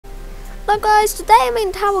Hello guys, today I'm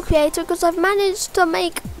in Tower Creator because I've managed to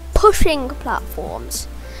make pushing platforms.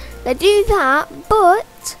 They do that,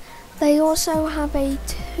 but they also have a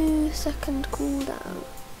 2-second cooldown.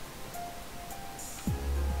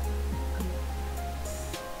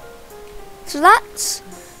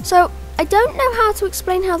 So I don't know how to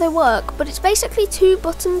explain how they work, but it's basically two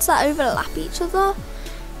buttons that overlap each other,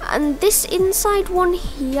 and this inside one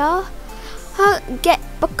here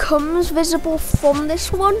becomes visible from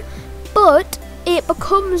this one, but it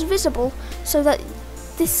becomes visible so that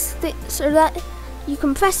you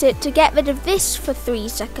can press it to get rid of this for 3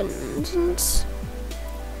 seconds.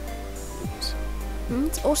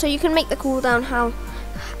 And also you can make the cooldown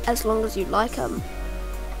as long as you like.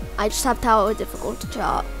 I just have Tower difficulty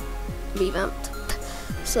chart revamped,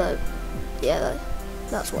 so yeah,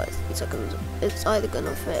 that's why 3 seconds. It's either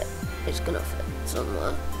gonna fit, it's gonna fit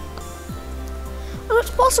somewhere. And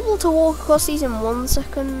it's possible to walk across these in 1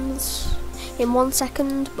 second,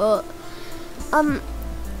 but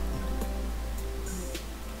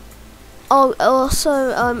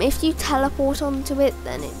also if you teleport onto it,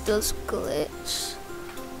 then it does glitch.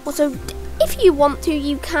 Also, if you want to,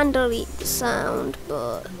 you can delete the sound,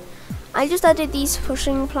 but I just added these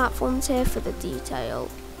pushing platforms here for the detail.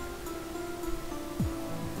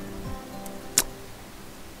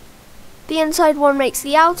 The inside one makes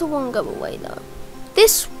the outer one go away though.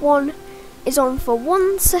 This one is on for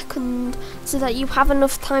 1 second so that you have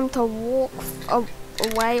enough time to walk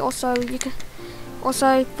away. Also, the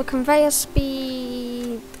conveyor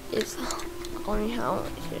speed is only how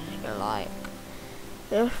much you like.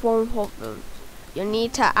 There's one problem. You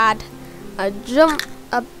need to add a jump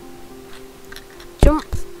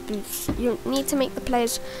boost. You need to make the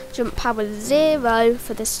player's jump power 0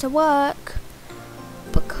 for this to work.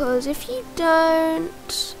 Because if you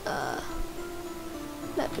don't,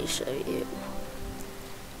 let me show you.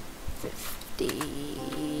 50.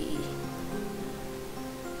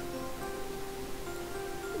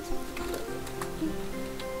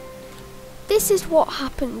 This is what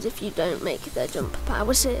happens if you don't make their jump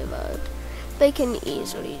power 0. They can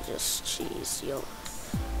easily just cheese you.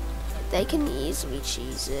 They can easily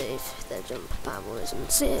cheese it if their jump power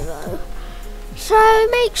isn't 0. So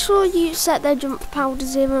make sure you set their jump power to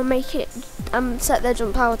 0 and make it set their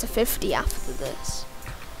jump power to 50 after this.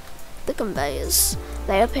 The conveyors,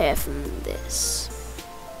 they appear from this.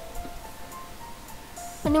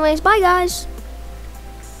 Anyways, bye guys.